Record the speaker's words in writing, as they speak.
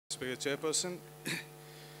Speaker Chairperson,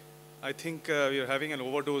 I think we are having an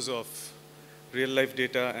overdose of real-life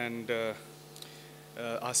data and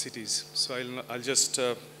RCTs. So I'll just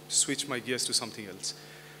switch my gears to something else.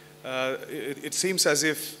 It seems as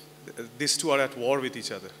if these two are at war with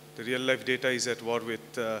each other. The real-life data is at war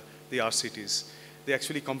with the RCTs. They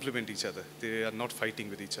actually complement each other. They are not fighting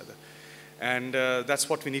with each other. And that's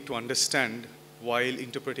what we need to understand while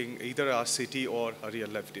interpreting either RCT or a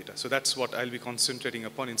real-life data. So that's what I'll be concentrating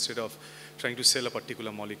upon instead of trying to sell a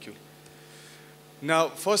particular molecule. Now,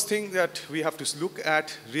 first thing that we have to look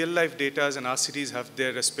at, real-life data and RCTs have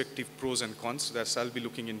their respective pros and cons. So that's I'll be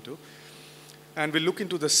looking into. And we'll look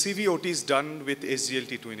into the CVOTs done with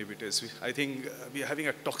SGLT2 inhibitors. I think we are having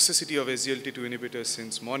a toxicity of SGLT2 inhibitors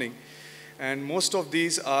since morning. And most of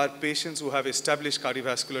these are patients who have established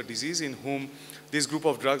cardiovascular disease in whom this group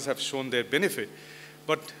of drugs have shown their benefit.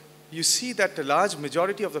 But you see that the large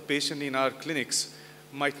majority of the patients in our clinics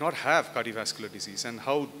might not have cardiovascular disease, and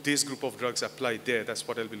how this group of drugs apply there, that's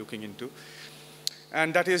what I'll be looking into.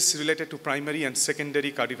 And that is related to primary and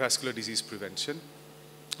secondary cardiovascular disease prevention.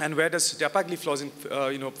 And where does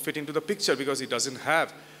dapagliflozin fit into the picture, because it doesn't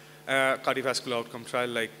have a cardiovascular outcome trial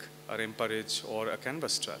like a EMPA-REG or a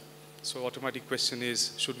CANVAS trial. So automatic question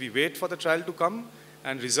is, should we wait for the trial to come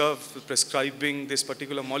and reserve prescribing this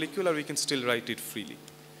particular molecule, or we can still write it freely?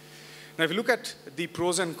 Now, if you look at the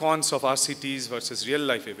pros and cons of RCTs versus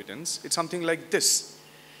real-life evidence, it's something like this.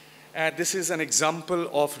 This is an example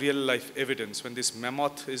of real-life evidence when this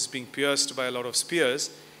mammoth is being pierced by a lot of spears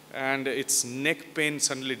and its neck pain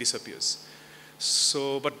suddenly disappears.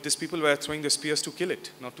 So, but these people were throwing the spears to kill it,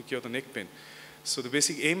 not to cure the neck pain. So the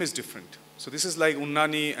basic aim is different. So this is like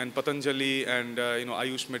Unnani and Patanjali and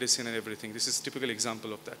Ayush medicine and everything. This is a typical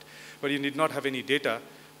example of that. But you need not have any data,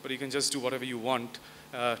 but you can just do whatever you want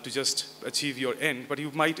to just achieve your end, but you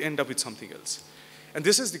might end up with something else. And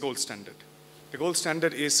this is the gold standard. The gold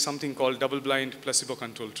standard is something called double-blind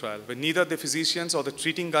placebo-controlled trial, where neither the physicians or the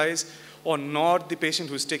treating guys or nor the patient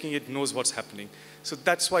who is taking it knows what's happening. So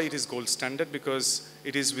that's why it is gold standard, because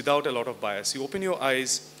it is without a lot of bias. You open your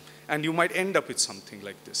eyes and you might end up with something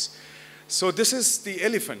like this. So this is the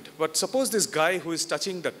elephant, but suppose this guy who is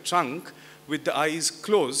touching the trunk with the eyes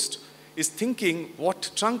closed is thinking,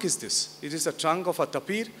 what trunk is this? It is a trunk of a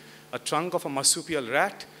tapir, a trunk of a marsupial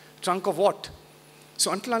rat, trunk of what?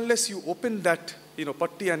 So unless you open that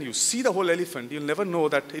patti and you see the whole elephant, you'll never know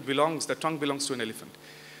that the trunk belongs to an elephant.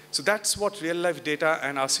 So that's what real-life data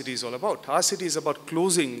and RCT is all about. RCT is about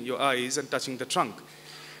closing your eyes and touching the trunk.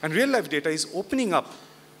 And real-life data is opening up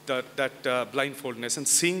that blindfoldness and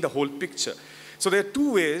seeing the whole picture. So there are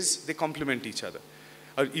two ways they complement each other.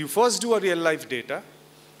 You first do a real-life data,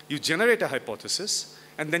 you generate a hypothesis,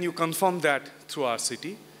 and then you confirm that through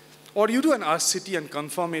RCT. Or you do an RCT and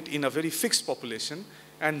confirm it in a very fixed population,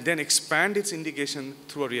 and then expand its indication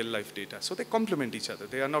through a real-life data. So they complement each other.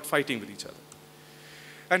 They are not fighting with each other.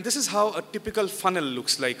 And this is how a typical funnel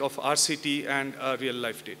looks like of RCT and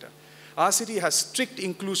real-life data. RCT has strict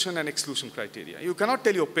inclusion and exclusion criteria. You cannot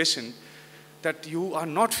tell your patient that you are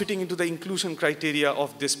not fitting into the inclusion criteria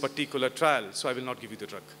of this particular trial, so I will not give you the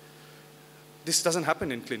drug. This doesn't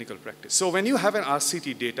happen in clinical practice. So when you have an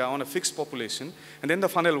RCT data on a fixed population, and then the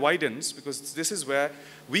funnel widens, because this is where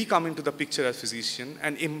we come into the picture as physician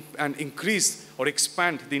and increase or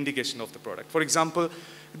expand the indication of the product. For example,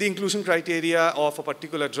 the inclusion criteria of a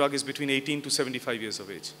particular drug is between 18 to 75 years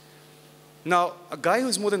of age. Now, a guy who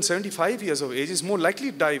is more than 75 years of age is more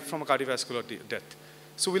likely to die from a cardiovascular death.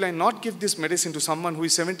 So will I not give this medicine to someone who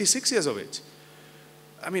is 76 years of age?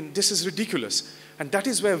 I mean, this is ridiculous. And that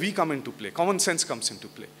is where we come into play. Common sense comes into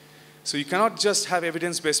play. So you cannot just have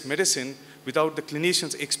evidence-based medicine without the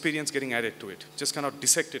clinician's experience getting added to it. Just cannot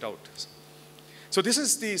dissect it out. So this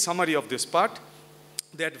is the summary of this part.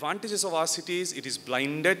 The advantages of RCTs: it is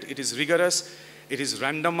blinded, it is rigorous, it is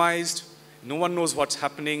randomized. No one knows what's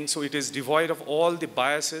happening, so it is devoid of all the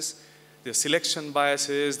biases, the selection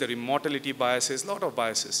biases, the immortality biases, a lot of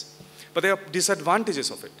biases. But there are disadvantages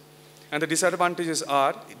of it. And the disadvantages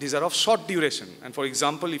are, these are of short duration. And for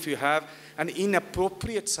example, if you have an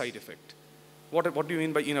inappropriate side effect, what do you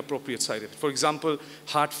mean by inappropriate side effect? For example,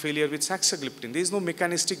 heart failure with saxagliptin. There is no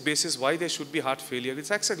mechanistic basis why there should be heart failure with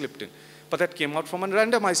saxagliptin. But that came out from a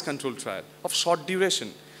randomized control trial of short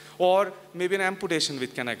duration. Or maybe an amputation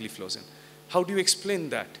with canagliflozin. How do you explain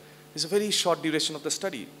that? It's a very short duration of the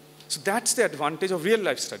study. So that's the advantage of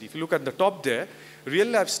real-life study. If you look at the top there,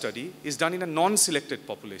 real-life study is done in a non-selected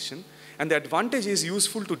population, and the advantage is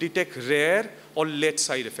useful to detect rare or late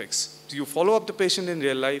side effects. So you follow up the patient in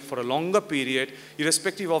real life for a longer period,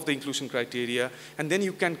 irrespective of the inclusion criteria, and then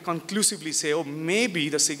you can conclusively say, oh, maybe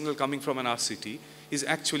the signal coming from an RCT is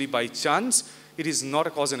actually by chance. It is not a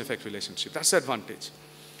cause and effect relationship. That's the advantage.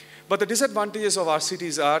 But the disadvantages of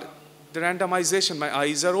RCTs are the randomization. My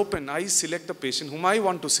eyes are open. I select the patient whom I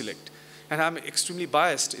want to select. And I'm extremely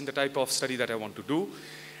biased in the type of study that I want to do.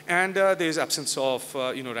 And there is absence of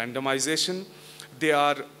randomization. There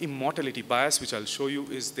are immortality bias, which I'll show you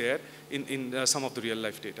is there in some of the real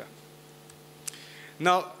life data.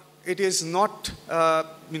 Now, it is not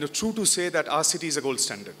true to say that RCT is a gold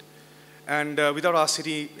standard. And without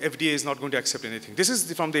RCT, FDA is not going to accept anything. This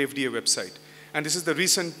is from the FDA website. And this is the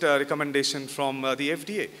recent recommendation from the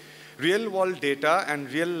FDA. Real-world data and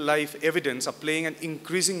real-life evidence are playing an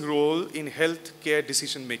increasing role in healthcare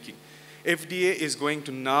decision-making. FDA is going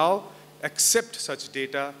to now accept such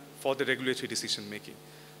data for the regulatory decision-making.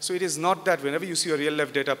 So it is not that whenever you see a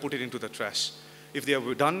real-life data, put it into the trash. If they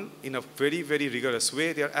are done in a very, very rigorous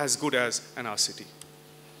way, they are as good as an RCT.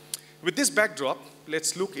 With this backdrop,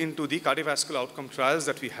 let's look into the cardiovascular outcome trials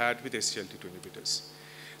that we had with SGLT2 inhibitors.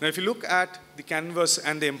 Now, if you look at the CANVAS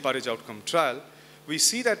and the EMPOURAGE outcome trial, we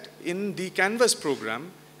see that in the CANVAS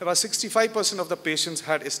program, about 65% of the patients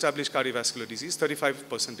had established cardiovascular disease,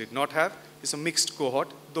 35% did not have. It's a mixed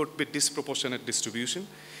cohort, though with disproportionate distribution.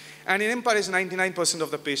 And in EMPOURAGE, 99% of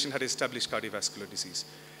the patients had established cardiovascular disease.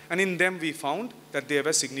 And in them, we found that there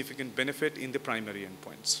was significant benefit in the primary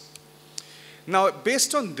endpoints. Now,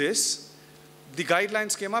 based on this, the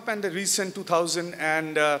guidelines came up, and the recent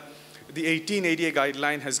 2018 ADA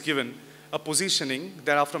guideline has given a positioning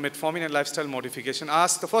that after metformin and lifestyle modification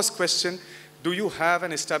asks the first question, do you have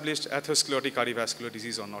an established atherosclerotic cardiovascular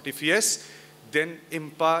disease or not? If yes, then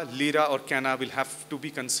IMPA, LIRA, or CANA will have to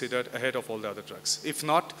be considered ahead of all the other drugs. If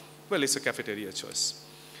not, well, it's a cafeteria choice.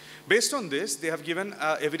 Based on this, they have given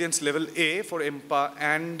evidence level A for IMPA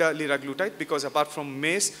and liraglutide, because apart from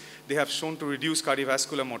MACE, they have shown to reduce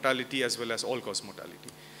cardiovascular mortality as well as all-cause mortality.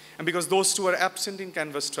 And because those two are absent in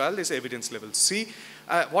CANVAS trial, there's evidence level C.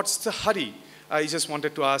 What's the hurry? I just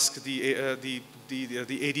wanted to ask the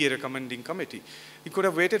ADA recommending committee. We could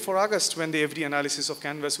have waited for August when the FDA analysis of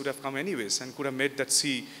CANVAS would have come anyways and could have made that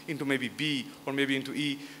C into maybe B or maybe into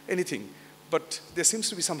E, anything. But there seems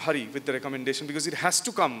to be some hurry with the recommendation because it has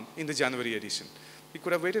to come in the January edition. We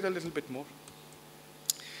could have waited a little bit more.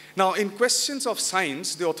 Now, in questions of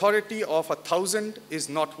science, the authority of 1,000 is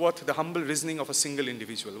not worth the humble reasoning of a single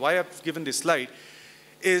individual. Why I've given this slide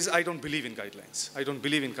is I don't believe in guidelines. I don't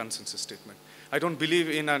believe in consensus statement. I don't believe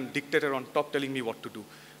in a dictator on top telling me what to do.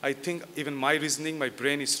 I think even my reasoning, my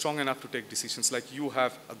brain is strong enough to take decisions, like you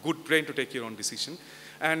have a good brain to take your own decision.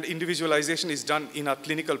 And individualization is done in our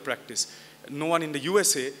clinical practice. No one in the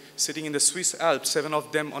USA sitting in the Swiss Alps, 7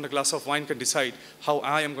 of them on a glass of wine, can decide how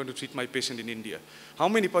I am going to treat my patient in India. How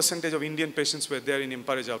many percentage of Indian patients were there in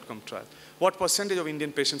EMPOURAGE outcome trial? What percentage of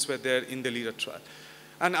Indian patients were there in the LIRA trial?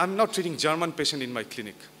 And I'm not treating German patient in my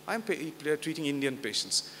clinic. I'm treating Indian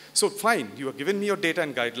patients. So fine, you have given me your data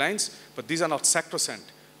and guidelines, but these are not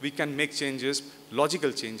sacrosanct. We can make changes,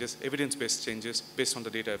 logical changes, evidence-based changes based on the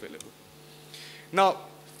data available. Now,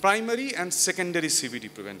 primary and secondary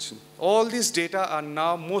CVD prevention. All these data are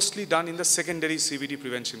now mostly done in the secondary CVD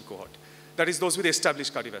prevention cohort. That is those with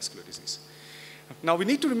established cardiovascular disease. Now, we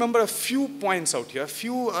need to remember a few points out here, a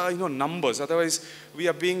few numbers. Otherwise, we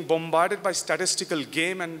are being bombarded by statistical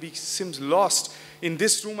game and we seem lost. In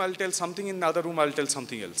this room, I'll tell something. In the other room, I'll tell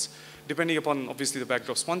something else, depending upon, obviously, the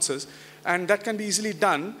backdrop sponsors. And that can be easily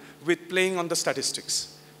done with playing on the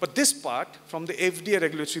statistics. But this part, from the FDA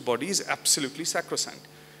regulatory body, is absolutely sacrosanct.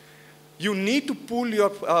 You need to pool your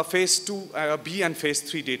phase 2B and phase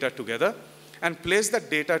 3 data together and place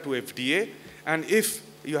that data to FDA. And if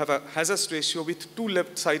you have a hazard ratio with 2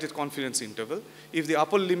 left-sided confidence interval, if the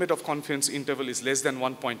upper limit of confidence interval is less than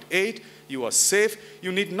 1.8, you are safe.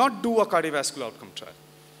 You need not do a cardiovascular outcome trial.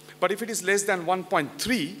 But if it is less than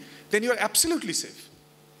 1.3, then you are absolutely safe.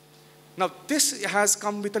 Now, this has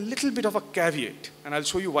come with a little bit of a caveat, and I'll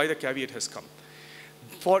show you why the caveat has come.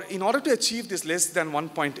 In order to achieve this less than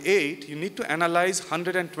 1.8, you need to analyze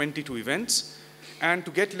 122 events, and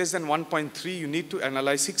to get less than 1.3, you need to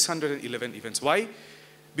analyze 611 events. Why?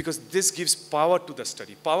 Because this gives power to the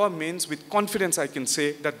study. Power means with confidence I can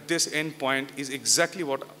say that this endpoint is exactly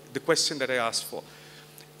what the question that I asked for.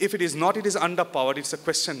 If it is not, it is underpowered, it's a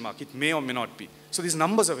question mark. It may or may not be. So these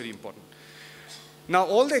numbers are very important. Now,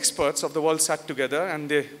 all the experts of the world sat together and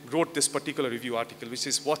they wrote this particular review article, which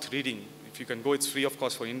is worth reading. If you can go, it's free of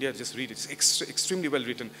cost for India, just read it. It's extremely well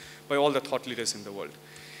written by all the thought leaders in the world.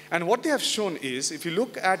 And what they have shown is, if you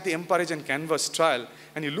look at the EMPOURAGE and CANVAS trial,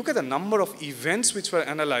 and you look at the number of events which were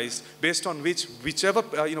analyzed, based on whichever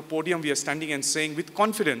podium we are standing and saying with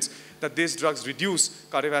confidence that these drugs reduce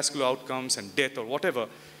cardiovascular outcomes and death or whatever,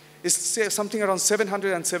 is something around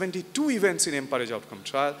 772 events in EMPA-REG outcome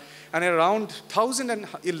trial and around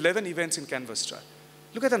 1,011 events in Canvas trial.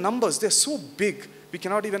 Look at the numbers, they're so big, we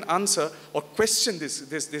cannot even answer or question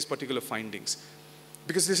these particular findings.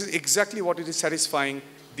 Because this is exactly what it is satisfying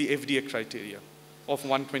the FDA criteria of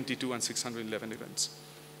 122 and 611 events.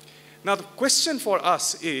 Now the question for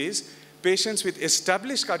us is, patients with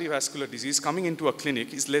established cardiovascular disease coming into a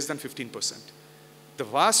clinic is less than 15%. The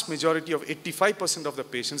vast majority of 85% of the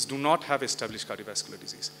patients do not have established cardiovascular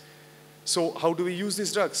disease. So how do we use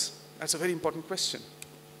these drugs? That's a very important question.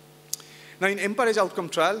 Now in EMPA-REG outcome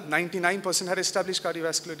trial, 99% had established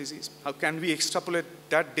cardiovascular disease. How can we extrapolate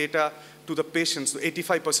that data to the patients, the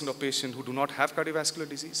 85% of patients who do not have cardiovascular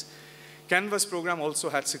disease? Canvas program also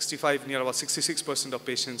had 65, near about 66% of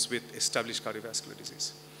patients with established cardiovascular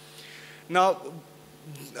disease. Now,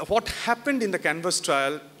 what happened in the Canvas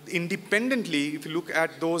trial, independently, if you look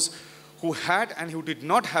at those who had and who did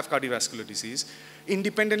not have cardiovascular disease,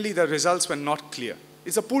 independently the results were not clear.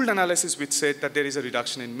 It's a pooled analysis which said that there is a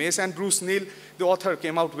reduction in MACE, and Bruce Neal, the author,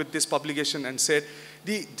 came out with this publication and said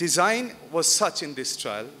the design was such in this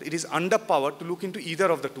trial, it is underpowered to look into either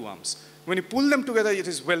of the two arms. When you pull them together, it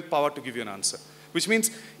is well powered to give you an answer. Which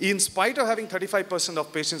means, in spite of having 35%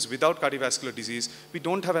 of patients without cardiovascular disease, we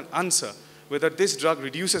don't have an answer whether this drug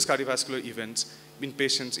reduces cardiovascular events in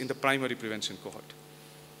patients in the primary prevention cohort.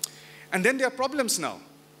 And then there are problems now.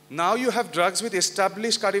 Now you have drugs with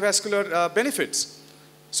established cardiovascular benefits.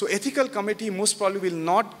 So ethical committee most probably will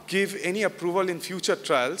not give any approval in future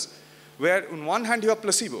trials where on one hand you have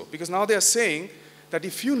placebo, because now they are saying that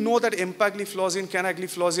if you know that empagliflozin,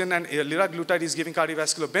 canagliflozin, and liraglutide is giving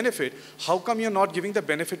cardiovascular benefit, how come you're not giving the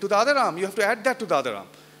benefit to the other arm? You have to add that to the other arm.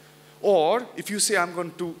 Or if you say I'm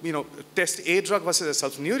going to test a drug versus a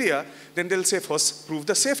sulfonylurea, then they'll say first prove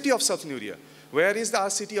the safety of sulfonylurea. Where is the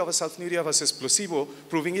RCT of a sulfonylurea versus placebo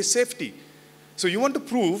proving its safety? So you want to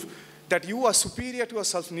prove that you are superior to a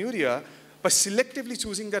sulfonylurea by selectively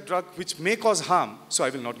choosing that drug which may cause harm. So I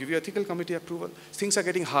will not give you ethical committee approval. Things are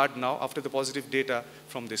getting hard now after the positive data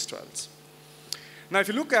from these trials. Now if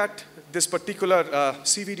you look at this particular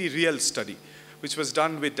CVD real study, which was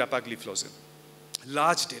done with dapagliflozin,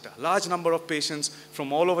 large data, large number of patients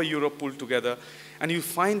from all over Europe pulled together, and you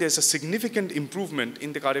find there's a significant improvement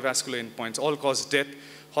in the cardiovascular endpoints, all-cause death,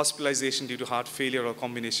 hospitalization due to heart failure, or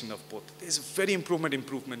combination of both. There's a very improvement in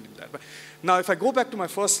that. But now, if I go back to my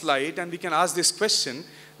first slide and we can ask this question,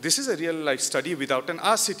 this is a real-life study without an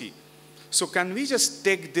RCT. So can we just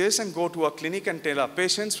take this and go to a clinic and tell our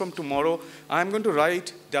patients from tomorrow, I'm going to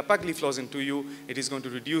write dapagliflozin to you, it is going to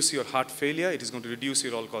reduce your heart failure, it is going to reduce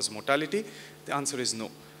your all-cause mortality? The answer is no.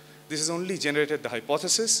 This has only generated the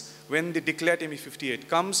hypothesis. When the declared ME58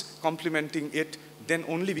 comes, complementing it, then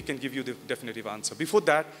only we can give you the definitive answer. Before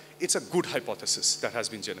that, it's a good hypothesis that has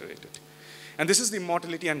been generated. And this is the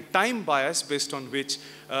mortality and time bias based on which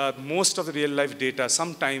most of the real-life data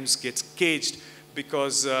sometimes gets caged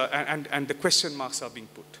because, and the question marks are being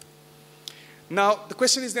put. Now, the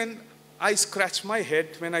question is then, I scratch my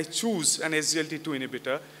head when I choose an SGLT2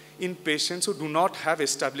 inhibitor in patients who do not have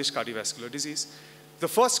established cardiovascular disease. The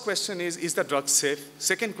first question is the drug safe?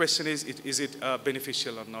 Second question is it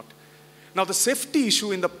beneficial or not? Now, the safety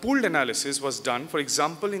issue in the pooled analysis was done, for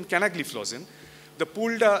example, in canagliflozin. The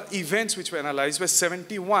pooled events which were analyzed were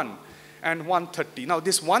 71 and 130. Now,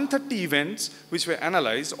 these 130 events which were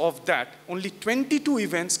analyzed, of that, only 22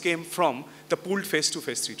 events came from the pooled phase 2,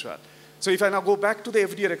 phase 3 trial. So if I now go back to the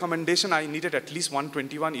FDA recommendation, I needed at least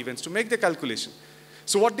 121 events to make the calculation.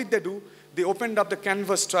 So what did they do? They opened up the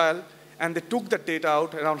Canvas trial, and they took the data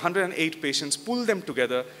out, around 108 patients, pulled them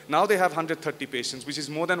together. Now they have 130 patients, which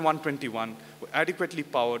is more than 121, adequately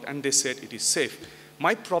powered, and they said it is safe.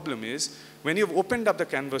 My problem is, when you've opened up the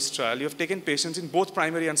Canvas trial, you have taken patients in both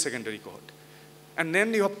primary and secondary cohort. And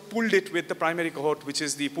then you have pulled it with the primary cohort, which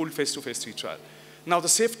is the pooled phase 2, phase 3 trial. Now the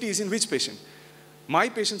safety is in which patient? My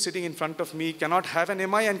patient sitting in front of me cannot have an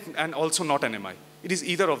MI and also not an MI. It is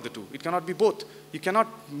either of the two. It cannot be both. You cannot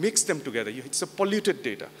mix them together. It's a polluted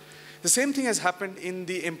data. The same thing has happened in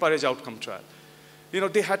the EMPA-REG outcome trial.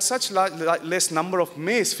 They had such less number of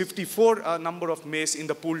MACE, 54 number of MACE in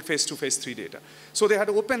the pooled phase 2, phase 3 data. So they had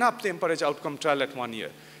to open up the EMPA-REG outcome trial at 1 year.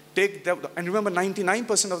 And remember,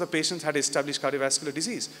 99% of the patients had established cardiovascular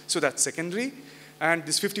disease. So that's secondary, and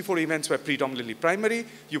these 54 events were predominantly primary.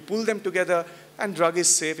 You pull them together, and drug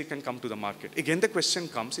is safe, it can come to the market. Again, the question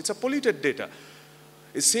comes, it's a polluted data.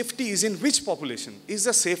 Safety is in which population? Is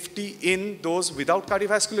the safety in those without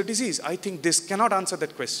cardiovascular disease? I think this cannot answer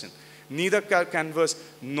that question. Neither Canvas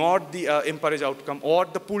nor the EMPA-REG outcome or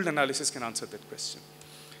the pooled analysis can answer that question.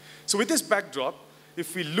 So with this backdrop,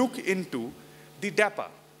 if we look into the DAPA,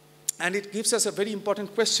 And it gives us a very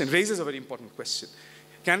important question, raises a very important question.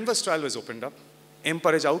 Canvas trial was opened up.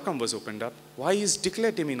 EMPA-REG outcome was opened up. Why is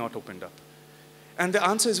DECLARE-TIMI not opened up? And the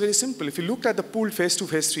answer is very simple. If you looked at the pooled phase 2,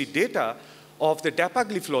 phase 3 data of the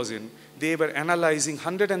dapagliflozin, they were analyzing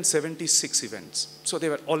 176 events. So they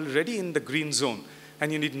were already in the green zone,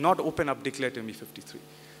 and you need not open up DECLARE-TIMI 53.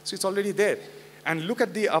 So it's already there. And look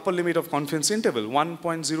at the upper limit of confidence interval,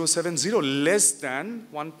 1.070, less than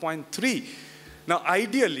 1.3. Now,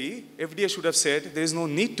 ideally, FDA should have said there is no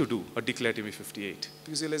need to do a DECLARE-TIMI 58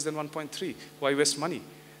 because you're less than 1.3. Why waste money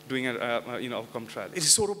doing an outcome trial? It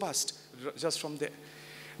is so robust just from there.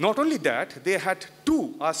 Not only that, they had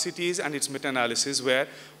 2 RCTs and its meta-analysis where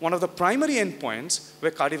one of the primary endpoints were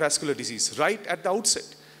cardiovascular disease right at the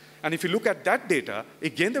outset. And if you look at that data,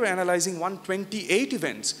 again, they were analyzing 128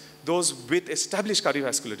 events, those with established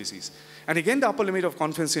cardiovascular disease. And again, the upper limit of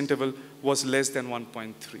confidence interval was less than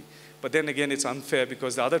 1.3. But then again, it's unfair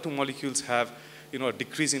because the other 2 molecules have a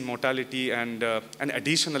decrease in mortality and an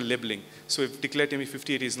additional labeling. So if DECLARE-TIMI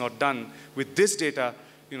 58 is not done with this data,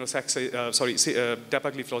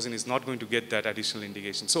 dapagliflozin is not going to get that additional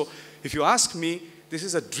indication. So if you ask me, this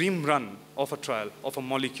is a dream run of a trial, of a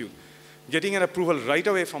molecule. Getting an approval right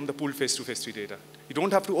away from the pooled phase 2, phase 3 data. You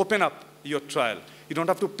don't have to open up your trial. You don't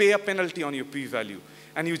have to pay a penalty on your p-value.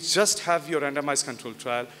 And you just have your randomized control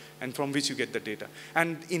trial, and from which you get the data.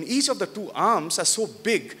 And in each of the 2 arms are so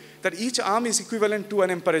big that each arm is equivalent to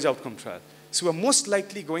an EMPA-REG outcome trial. So we're most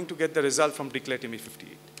likely going to get the result from DECLARE-TIMI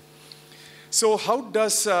 58. So how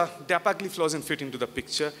does dapagliflozin fit into the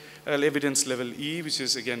picture? Evidence level E, which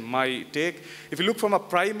is again my take. If you look from a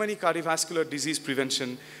primary cardiovascular disease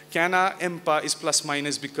prevention, CANA, EMPA is plus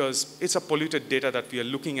minus because it's a polluted data that we are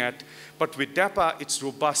looking at. But with DAPA, it's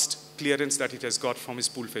robust clearance that it has got from its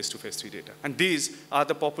pooled phase 2, phase 3 data. And these are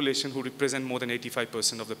the population who represent more than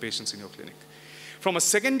 85% of the patients in your clinic. From a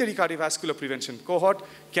secondary cardiovascular prevention cohort,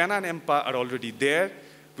 CANA and EMPA are already there.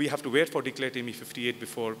 We have to wait for DECLARE-TIMI 58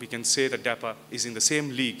 before we can say that DAPA is in the same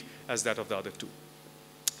league as that of the other 2.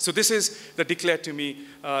 So this is the DECLARE-TIMI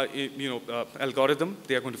algorithm.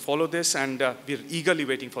 They are going to follow this, and we're eagerly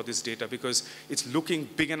waiting for this data because it's looking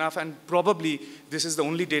big enough, and probably this is the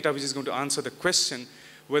only data which is going to answer the question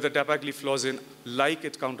whether dapagliflozin, like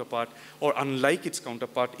its counterpart or unlike its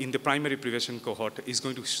counterpart in the primary prevention cohort, is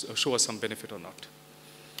going to show us some benefit or not.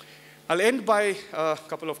 I'll end by a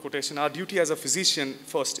couple of quotations. Our duty as a physician,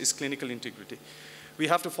 first, is clinical integrity. We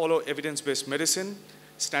have to follow evidence-based medicine,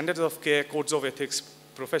 standards of care, codes of ethics,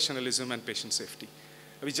 professionalism, and patient safety.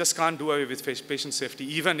 We just can't do away with patient safety,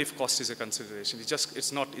 even if cost is a consideration.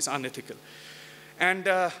 It's unethical. And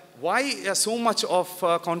why so much of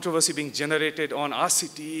controversy being generated on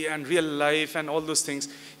RCT and real life and all those things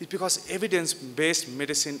is because evidence-based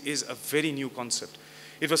medicine is a very new concept.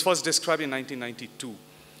 It was first described in 1992.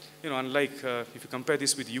 Unlike if you compare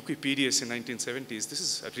this with Wikipedia in 1970s, this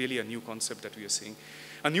is really a new concept that we are seeing.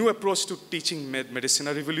 A new approach to teaching medicine,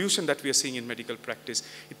 a revolution that we are seeing in medical practice.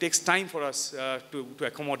 It takes time for us to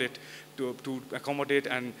accommodate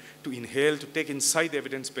and to inhale, to take inside the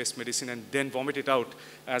evidence-based medicine and then vomit it out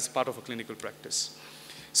as part of a clinical practice.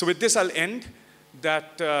 So with this, I'll end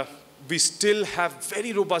that we still have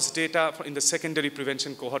very robust data in the secondary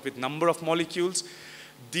prevention cohort with number of molecules.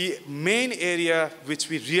 The main area which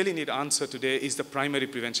we really need answer today is the primary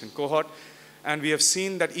prevention cohort. And we have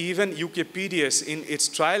seen that even UKPDS in its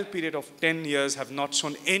trial period of 10 years have not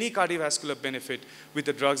shown any cardiovascular benefit with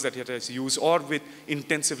the drugs that it has used or with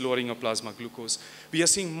intensive lowering of plasma glucose. We are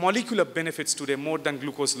seeing molecular benefits today more than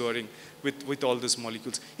glucose lowering with all these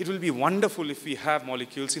molecules. It will be wonderful if we have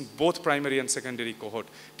molecules in both primary and secondary cohort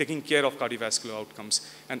taking care of cardiovascular outcomes.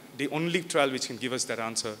 And the only trial which can give us that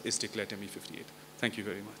answer is DECLARE-TIMI 58. Thank you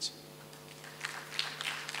very much.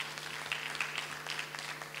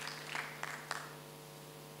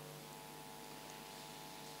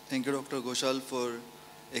 Thank you, Dr. Ghosal, for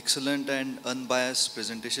excellent and unbiased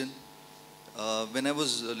presentation. When I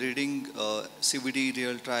was reading CVD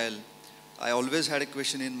real trial, I always had a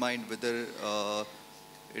question in mind whether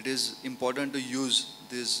it is important to use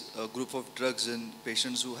this group of drugs in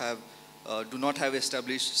patients who do not have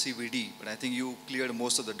established CVD, but I think you cleared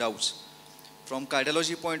most of the doubts. From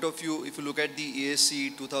cardiology point of view, if you look at the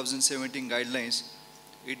ASC 2017 guidelines,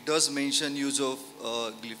 it does mention use of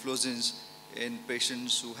gliflozins in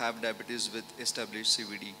patients who have diabetes with established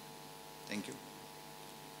CVD. Thank you.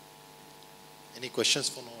 Any questions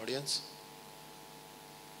from the audience?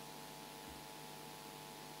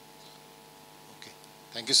 Okay.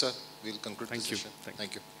 Thank you, sir. We'll conclude the session.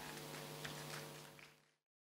 Thank you.